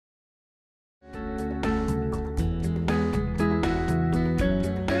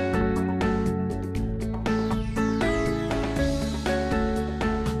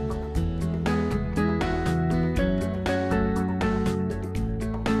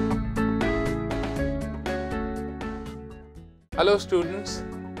Hello students.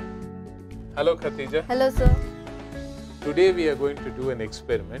 Hello Khatija. Hello sir. Today we are going to do an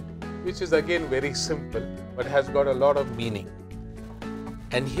experiment which is again very simple but has got a lot of meaning.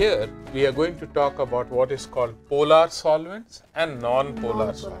 And here we are going to talk about what is called polar solvents and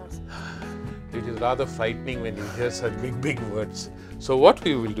non-polar solvents. It is rather frightening when you hear such big words. So what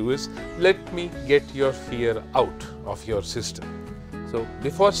we will do is, let me get your fear out of your system. So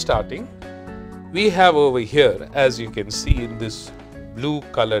before starting, we have over here, as you can see in this blue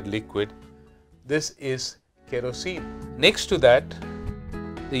colored liquid, this is kerosene. Next to that,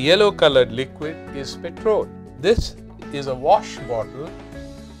 the yellow colored liquid is petrol. This is a wash bottle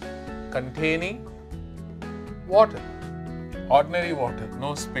containing water, ordinary water,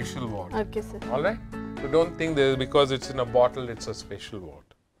 no special water. Okay sir. Alright? So don't think that because it's in a bottle, it's a special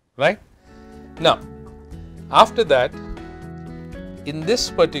water. Right? Now, after that, in this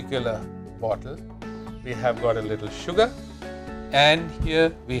particular bottle, we have got a little sugar, and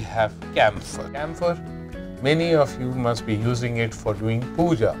here we have camphor. Camphor, many of you must be using it for doing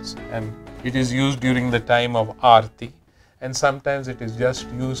pujas, and it is used during the time of Aarti, and sometimes it is just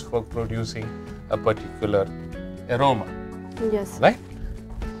used for producing a particular aroma. Yes. Right?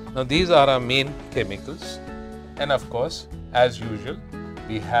 Now these are our main chemicals, and of course, as usual,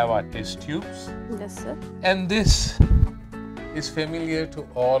 we have our test tubes. Yes sir. And this is familiar to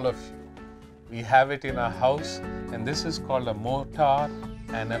all of you. We have it in our house, and this is called a mortar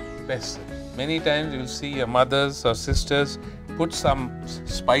and a pestle. Many times you will see your mothers or sisters put some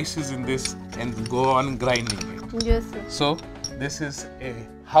spices in this and go on grinding it. Yes sir. So this is a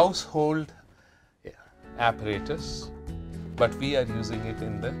household apparatus, but we are using it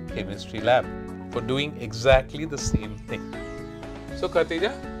in the chemistry lab for doing exactly the same thing. So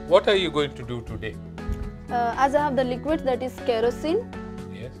Khatija, what are you going to do today? As I have the liquids, that is kerosene,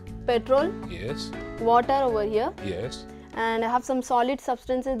 Yes, petrol, yes, water over here, yes, and I have some solid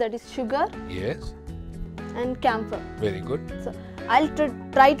substances, that is sugar yes. and camphor. Very good. So I'll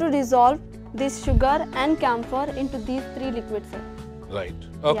try to dissolve this sugar and camphor into these three liquids sir. Right.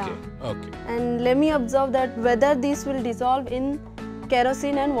 Okay. Yeah. Okay. And let me observe that whether these will dissolve in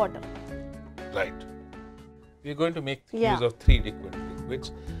kerosene and water. Right. We are going to make Yeah. use of three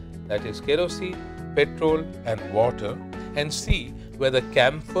liquids, that is kerosene, petrol and water, and see whether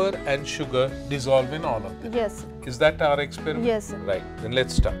camphor and sugar dissolve in all of them. Yes. Is that our experiment? Yes sir. Right. Then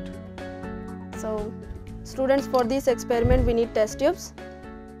let's start. So students, for this experiment we need test tubes.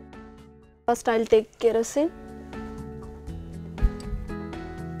 First I'll take kerosene.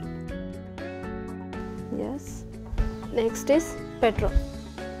 Yes. Next is petrol.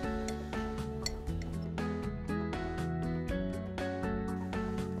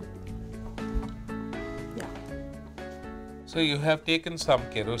 Yeah. So you have taken some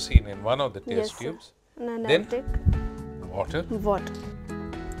kerosene in one of the test Yes, sir. tubes. And Then? I'll take Water. water.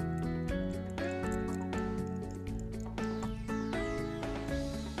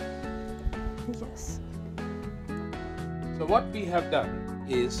 Yes. So what we have done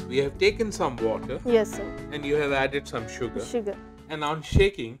is we have taken some water Yes sir. and you have added some sugar. Sugar. And on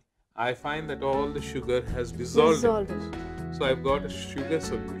shaking, I find that all the sugar has dissolved. Dissolved. So I've got a sugar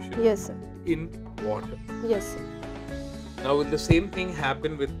solution Yes sir. in water. Yes sir. Now will the same thing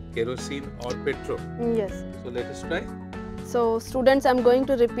happen with kerosene or petrol? Yes. So let us try. So students, I'm going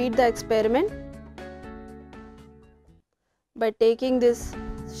to repeat the experiment by taking this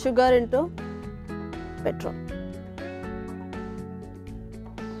sugar into petrol.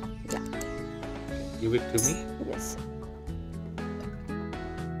 Yeah. Give it to me. Yes.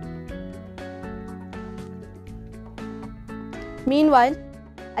 Meanwhile,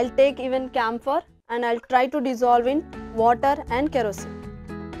 I'll take even camphor and I'll try to dissolve in water and kerosene.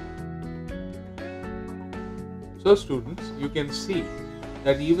 So students, you can see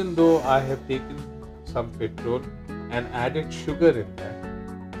that even though I have taken some petrol and added sugar in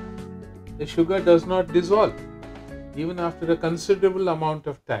that, the sugar does not dissolve even after a considerable amount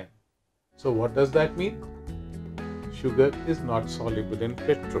of time. So what does that mean? Sugar is not soluble in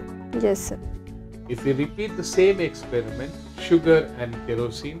petrol. Yes sir. If we repeat the same experiment, sugar and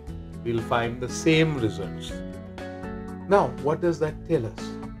kerosene, we'll find the same results. Now, what does that tell us?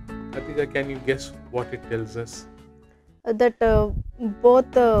 Khatija, can you guess what it tells us? That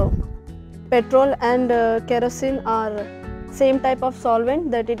both petrol and kerosene are same type of solvent,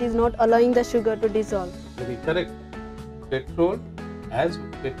 that it is not allowing the sugar to dissolve. Very correct. Petrol as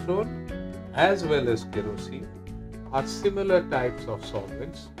well as kerosene are similar types of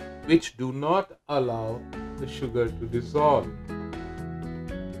solvents which do not allow the sugar to dissolve.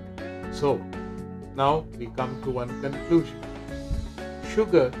 So, now we come to one conclusion.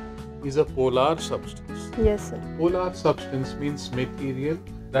 Sugar is a polar substance. Yes, sir. Polar substance means material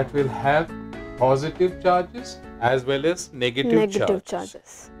that will have positive charges as well as negative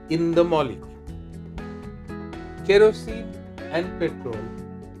charges in the molecule. Kerosene and petrol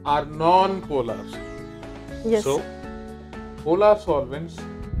are non-polar. Yes, So, sir. polar solvents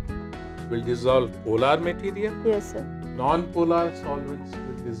will dissolve polar material. Yes, sir. Non-polar solvents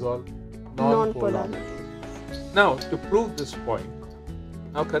will dissolve non-polar Non-polar. material. Now, to prove this point,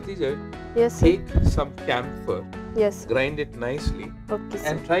 now Khatija, Yes, sir. take some camphor, Yes, sir. grind it nicely, Okay, sir.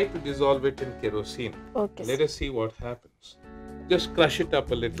 and try to dissolve it in kerosene. Okay, Let sir. us see what happens. Just crush it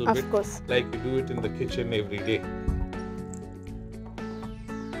up a little Of bit, course. like you do it in the kitchen every day.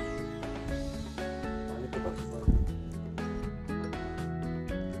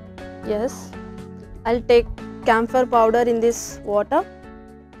 Yes. I'll take camphor powder in this water.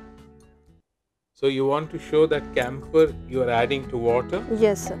 So you want to show that camphor you are adding to water.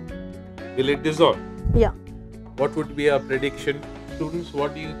 Yes, sir. Will it dissolve? Yeah. What would be our prediction? Students,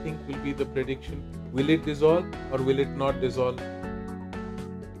 what do you think will be the prediction? Will it dissolve or will it not dissolve?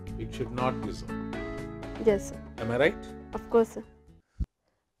 It should not dissolve. Yes, sir. Am I right? Of course, sir.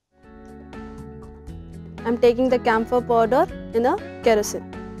 I'm taking the camphor powder in a kerosene.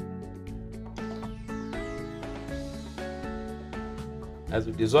 As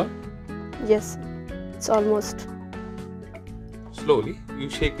it dissolve? Yes, sir. It's almost. Slowly. You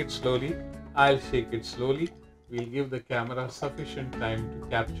shake it slowly. I'll shake it slowly. We'll give the camera sufficient time to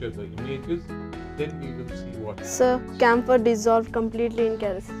capture the images. Then we will see what. Sir, camphor dissolved completely in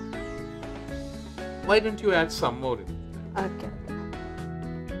kerosene. Why don't you add some more in it? Okay.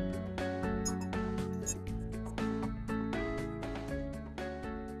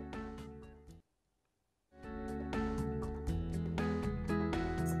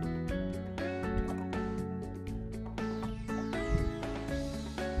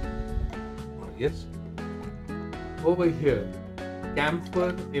 Yes. Over here,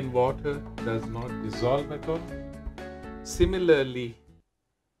 camphor in water does not dissolve at all. Similarly,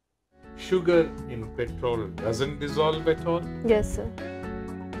 sugar in petrol doesn't dissolve at all. Yes, sir.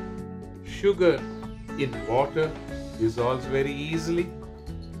 Sugar in water dissolves very easily.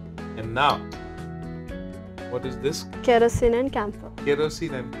 And now, what is this? Kerosene and camphor.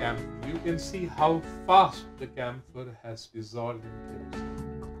 Kerosene and camphor. You can see how fast the camphor has dissolved in kerosene.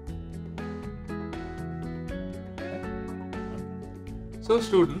 So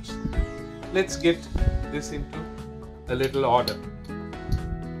students, let's get this into a little order.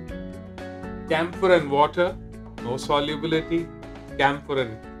 Camphor and water, no solubility. Camphor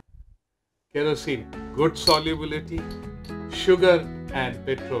and kerosene, good solubility. Sugar and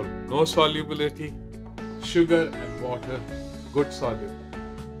petrol, no solubility. Sugar and water, good solubility.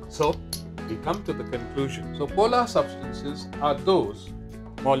 So we come to the conclusion. So polar substances are those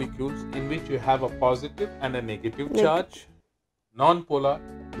molecules in which you have a positive and a negative charge. Non-polar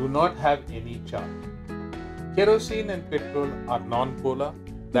do not have any charge. Kerosene and petrol are non-polar.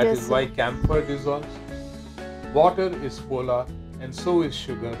 That is why camphor dissolves. Water is polar and so is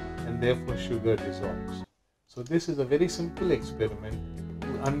sugar, and therefore sugar dissolves. So this is a very simple experiment to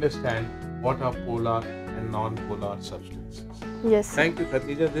understand what are polar and non-polar substances. Yes. Thank you,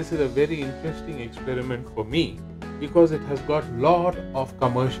 Khatija. This is a very interesting experiment for me because it has got a lot of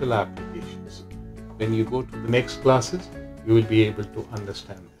commercial applications. When you go to the next classes, you will be able to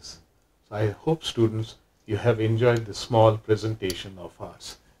understand this. So I hope students, you have enjoyed this small presentation of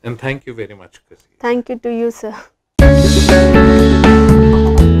ours. And thank you very much, Khatija. Thank you to you, sir.